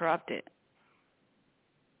earth is corrupted.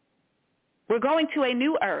 We're going to a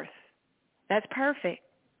new earth. That's perfect.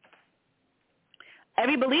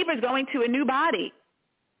 Every believer is going to a new body.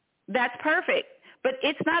 That's perfect. But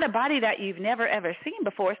it's not a body that you've never, ever seen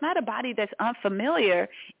before. It's not a body that's unfamiliar.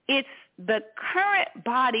 It's the current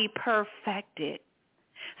body perfected.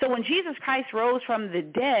 So when Jesus Christ rose from the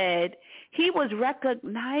dead, he was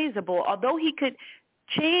recognizable. Although he could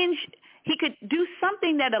change, he could do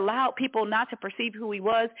something that allowed people not to perceive who he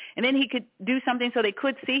was, and then he could do something so they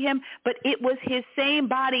could see him, but it was his same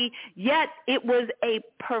body, yet it was a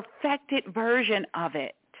perfected version of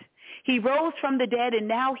it. He rose from the dead, and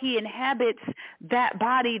now he inhabits that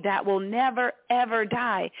body that will never, ever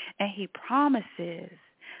die. And he promises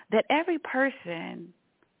that every person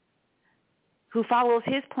who follows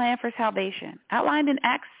his plan for salvation, outlined in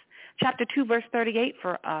Acts chapter 2, verse 38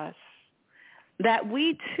 for us, that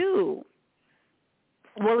we too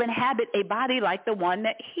will inhabit a body like the one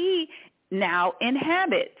that he now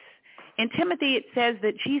inhabits. In Timothy, it says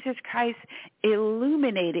that Jesus Christ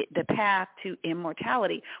illuminated the path to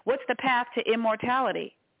immortality. What's the path to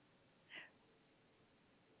immortality?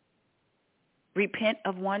 Repent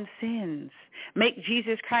of one's sins. Make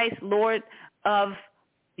Jesus Christ Lord of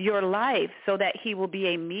your life so that he will be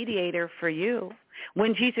a mediator for you.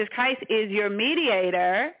 When Jesus Christ is your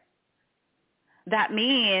mediator, that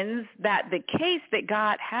means that the case that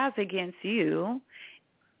God has against you,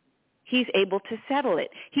 he's able to settle it.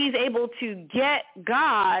 He's able to get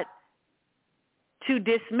God to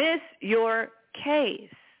dismiss your case.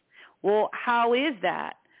 Well, how is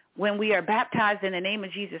that? When we are baptized in the name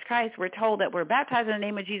of Jesus Christ, we're told that we're baptized in the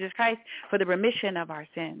name of Jesus Christ for the remission of our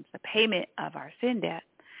sins, the payment of our sin debt.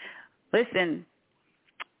 Listen,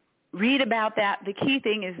 read about that. The key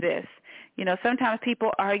thing is this. You know, sometimes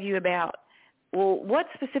people argue about, well, what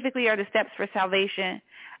specifically are the steps for salvation?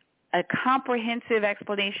 A comprehensive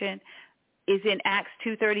explanation is in Acts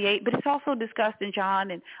 2:38, but it's also discussed in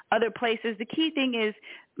John and other places. The key thing is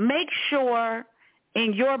make sure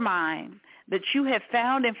in your mind that you have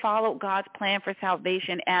found and followed God's plan for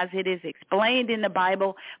salvation as it is explained in the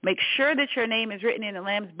Bible. Make sure that your name is written in the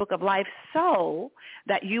Lamb's Book of Life so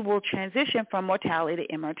that you will transition from mortality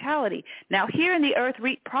to immortality. Now, here in the Earth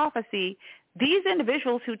Reap prophecy, these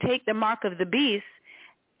individuals who take the mark of the beast,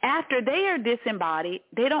 after they are disembodied,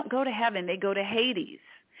 they don't go to heaven, they go to Hades.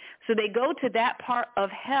 So they go to that part of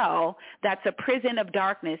hell that's a prison of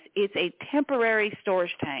darkness. It's a temporary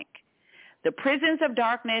storage tank. The prisons of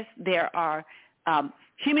darkness, there are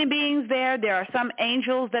human beings there. There are some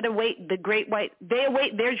angels that await the great white. They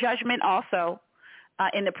await their judgment also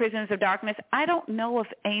in the prisons of darkness. I don't know if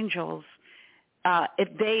angels,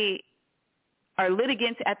 if they are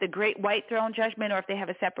litigants at the great white throne judgment or if they have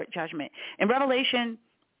a separate judgment. In Revelation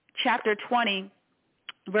chapter 20,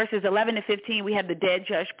 verses 11 to 15, we have the dead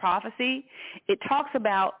judge prophecy. It talks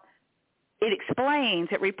about, it explains,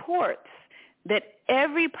 it reports that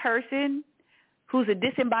every person who's a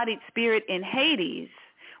disembodied spirit in Hades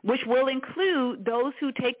which will include those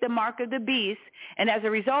who take the mark of the beast, and as a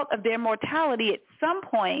result of their mortality, at some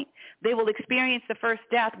point, they will experience the first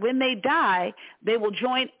death. When they die, they will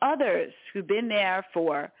join others who've been there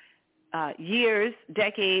for years,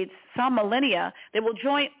 decades, some millennia. They will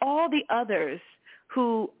join all the others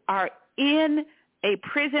who are in a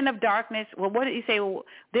prison of darkness. Well, what did you say? Well,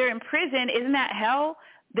 they're in prison. Isn't that hell?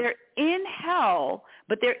 They're in hell,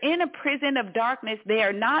 but they're in a prison of darkness. They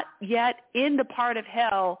are not yet in the part of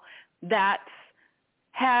hell that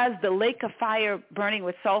has the lake of fire burning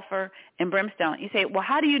with sulfur and brimstone. You say, well,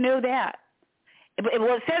 how do you know that?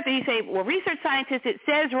 Well, it says, you say, well, research scientists, it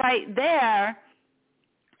says right there,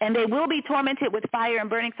 and they will be tormented with fire and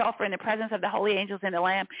burning sulfur in the presence of the holy angels and the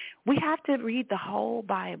Lamb. We have to read the whole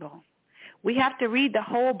Bible. We have to read the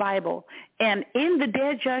whole Bible. And in the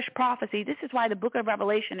dead judge prophecy, this is why the book of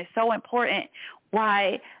Revelation is so important,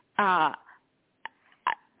 why I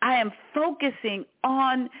am focusing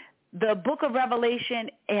on the book of Revelation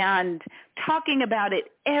and talking about it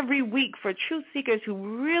every week for truth seekers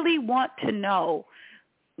who really want to know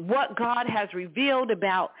what God has revealed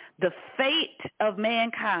about the fate of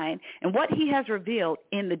mankind and what he has revealed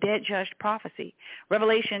in the dead judge prophecy.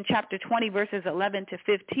 Revelation chapter 20, verses 11 to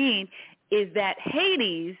 15, is that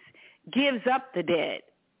Hades gives up the dead.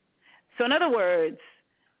 So in other words,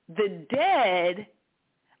 the dead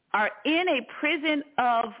are in a prison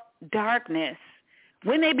of darkness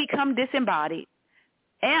when they become disembodied,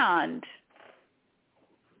 and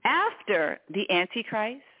after the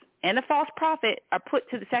Antichrist and the false prophet are put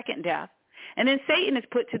to the second death, and then Satan is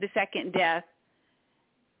put to the second death,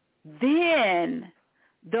 then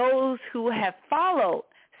those who have followed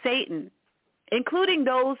Satan, including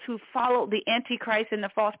those who followed the Antichrist and the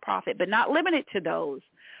false prophet, but not limited to those,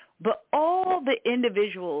 but all the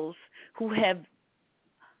individuals who have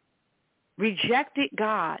rejected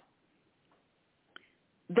God,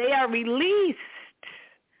 they are released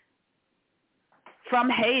from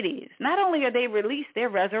Hades. Not only are they released, they're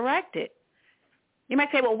resurrected. You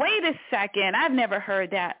might say, well, wait a second, I've never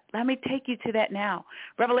heard that. Let me take you to that now.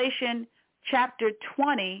 Revelation chapter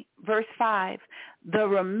 20, verse 5, the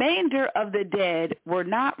remainder of the dead were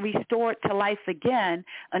not restored to life again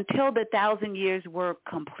until the 1,000 years were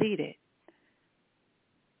completed.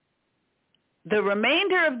 The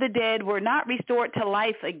remainder of the dead were not restored to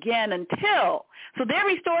life again until, so they're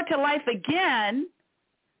restored to life again,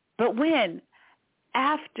 but when?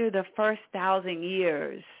 After the first 1,000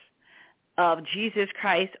 years of Jesus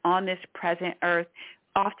Christ on this present earth.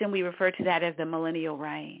 Often we refer to that as the millennial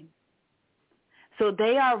reign. So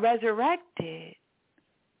they are resurrected.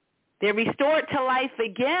 They're restored to life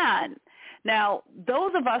again. Now,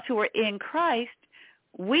 those of us who are in Christ,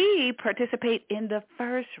 we participate in the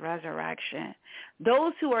first resurrection.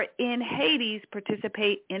 Those who are in Hades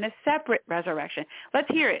participate in a separate resurrection. Let's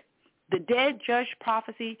hear it. The dead judge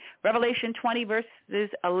prophecy, Revelation 20, verses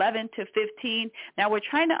 11 to 15. Now, we're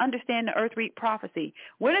trying to understand the earth reap prophecy.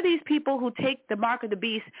 When are these people who take the mark of the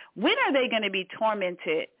beast, when are they going to be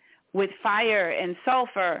tormented with fire and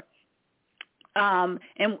sulfur? And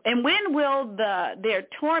when will their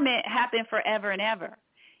torment happen forever and ever?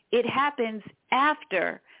 It happens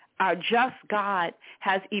after our just God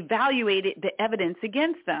has evaluated the evidence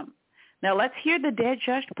against them. Now, let's hear the dead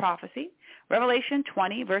judge prophecy. Revelation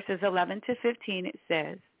 20, verses 11 to 15, it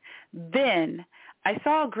says, Then I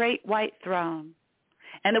saw a great white throne,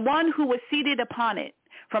 and the one who was seated upon it,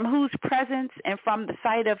 from whose presence and from the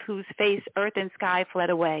sight of whose face earth and sky fled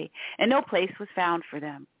away, and no place was found for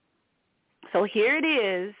them. So here it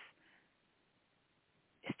is.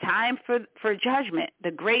 It's time for judgment,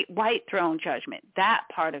 the great white throne judgment, that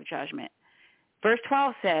part of judgment. Verse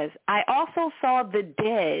 12 says, I also saw the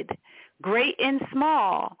dead, great and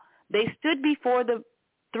small. They stood before the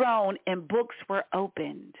throne, and books were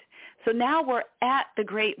opened. So now we're at the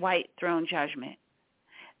great white throne judgment.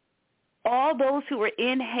 All those who were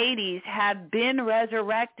in Hades have been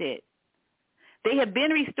resurrected. They have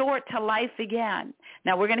been restored to life again.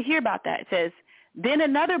 Now we're going to hear about that. It says, Then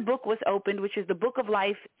another book was opened, which is the book of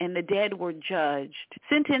life, and the dead were judged,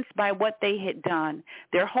 sentenced by what they had done,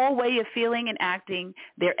 their whole way of feeling and acting,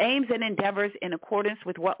 their aims and endeavors in accordance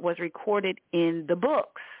with what was recorded in the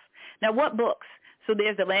books. Now, what books? So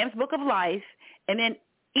there's the Lamb's Book of Life, and then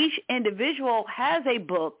each individual has a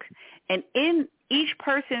book, and in each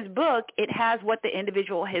person's book, it has what the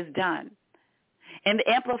individual has done. In the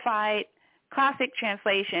Amplified Classic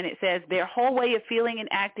Translation, it says their whole way of feeling and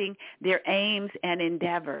acting, their aims and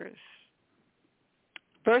endeavors.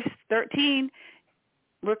 Verse 13,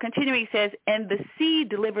 we're continuing, it says, And the sea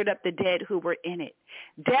delivered up the dead who were in it.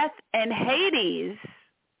 Death and Hades,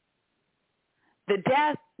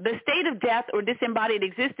 the state of death or disembodied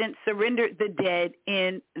existence surrendered the dead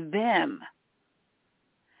in them.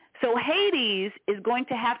 So Hades is going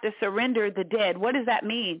to have to surrender the dead. What does that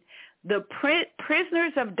mean? The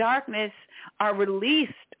prisoners of darkness are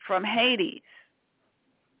released from Hades.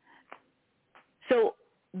 So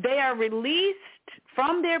they are released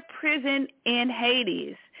from their prison in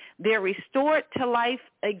Hades. They're restored to life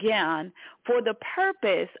again for the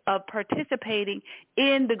purpose of participating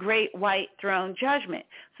in the great white throne judgment.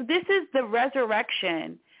 So this is the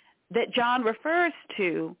resurrection that John refers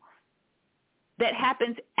to that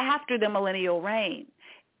happens after the millennial reign.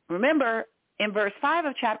 Remember, in verse 5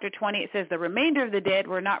 of chapter 20, it says, the remainder of the dead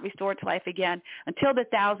were not restored to life again until the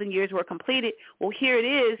 1,000 years were completed. Well, here it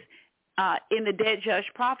is in the dead judge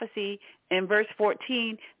prophecy in verse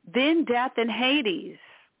 14, then death and Hades.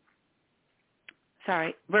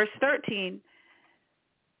 Verse 13,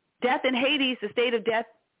 death and Hades, the state of death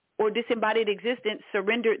or disembodied existence,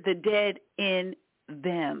 surrendered the dead in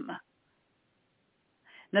them.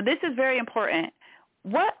 Now, this is very important.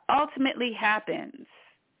 What ultimately happens?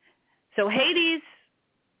 So Hades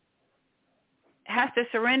has to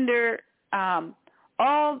surrender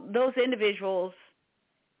all those individuals.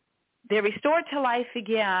 They're restored to life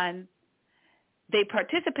again. They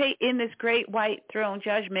participate in this great white throne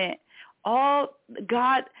judgment.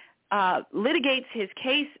 God litigates his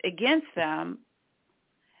case against them.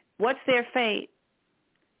 What's their fate?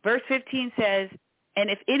 Verse 15 says, and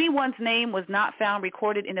if anyone's name was not found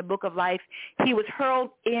recorded in the book of life, he was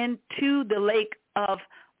hurled into the lake of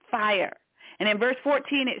fire. And in verse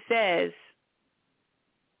 14 it says,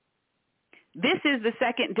 this is the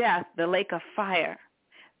second death, the lake of fire.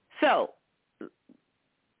 So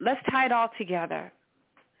let's tie it all together.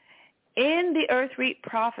 In the Earth Reap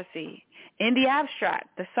prophecy, in the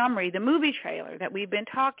abstract, the summary, the movie trailer that we've been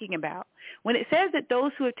talking about, when it says that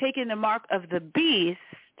those who have taken the mark of the beast,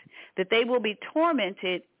 that they will be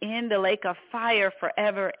tormented in the lake of fire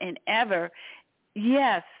forever and ever,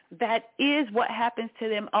 yes, that is what happens to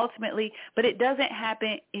them ultimately, but it doesn't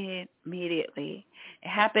happen immediately. It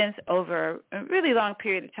happens over a really long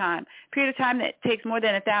period of time that takes more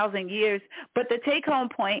than 1,000 years. But the take-home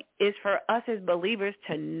point is for us as believers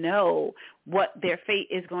to know what their fate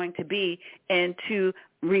is going to be and to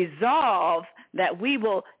resolve that we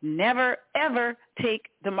will never, ever take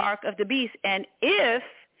the mark of the beast. And if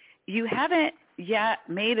you haven't yet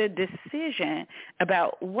made a decision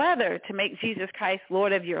about whether to make Jesus Christ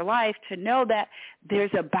Lord of your life, to know that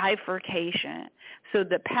there's a bifurcation. So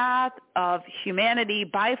the path of humanity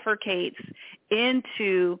bifurcates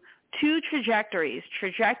into two trajectories.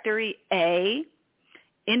 Trajectory A,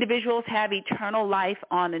 individuals have eternal life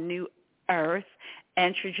on a new earth,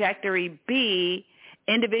 and trajectory B,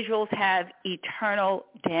 individuals have eternal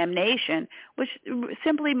damnation, which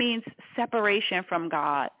simply means separation from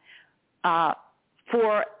God.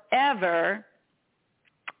 Forever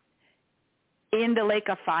in the lake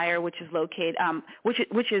of fire, which is located,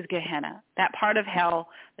 which is Gehenna, that part of hell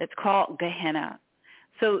that's called Gehenna.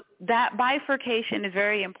 So that bifurcation is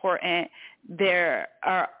very important. There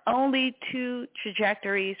are only two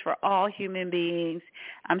trajectories for all human beings.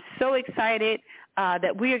 I'm so excited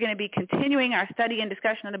that we are going to be continuing our study and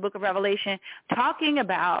discussion of the book of Revelation, talking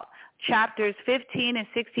about chapters 15 and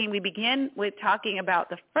 16. We begin with talking about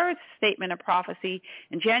the first statement of prophecy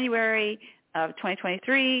in January of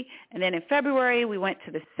 2023, and then in February we went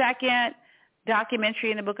to the second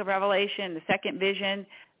documentary in the book of Revelation, the second vision.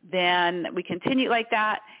 Then we continue like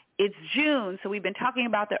that. It's June, so we've been talking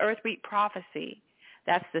about the Earth Reap prophecy.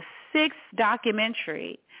 That's the sixth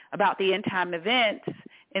documentary about the end time events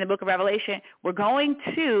in the book of Revelation. We're going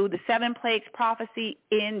to the seven plagues prophecy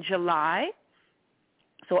in July.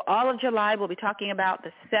 So all of July we'll be talking about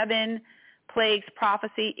the seven plagues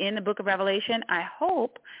prophecy in the book of Revelation. I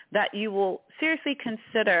hope that you will seriously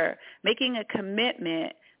consider making a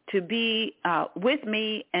commitment to be with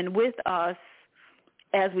me and with us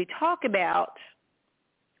as we talk about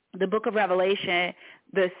the book of Revelation.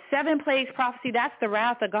 The seven plagues prophecy, that's the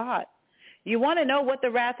wrath of God. You want to know what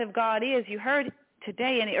the wrath of God is. You heard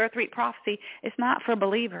today in the Earth Reap prophecy, it's not for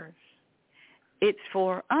believers. It's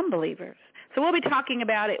for unbelievers. So we'll be talking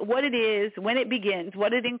about it, what it is, when it begins,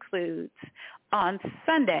 what it includes on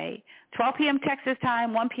Sunday, 12 p.m. Texas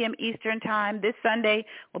time, 1 p.m. Eastern time. This Sunday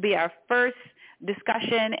will be our first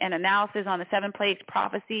discussion and analysis on the seven plagues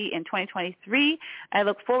prophecy in 2023. I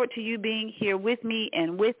look forward to you being here with me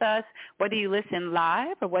and with us, whether you listen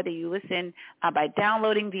live or whether you listen by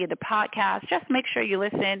downloading via the podcast. Just make sure you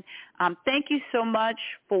listen. Thank you so much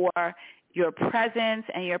for your presence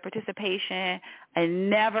and your participation. I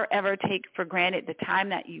never, ever take for granted the time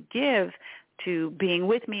that you give to being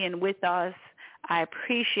with me and with us. I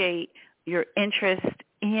appreciate your interest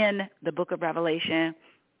in the book of Revelation.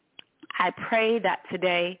 I pray that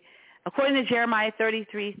today, according to Jeremiah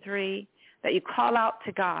 33:3, that you call out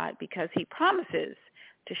to God because he promises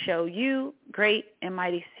to show you great and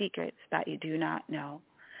mighty secrets that you do not know.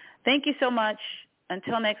 Thank you so much.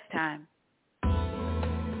 Until next time.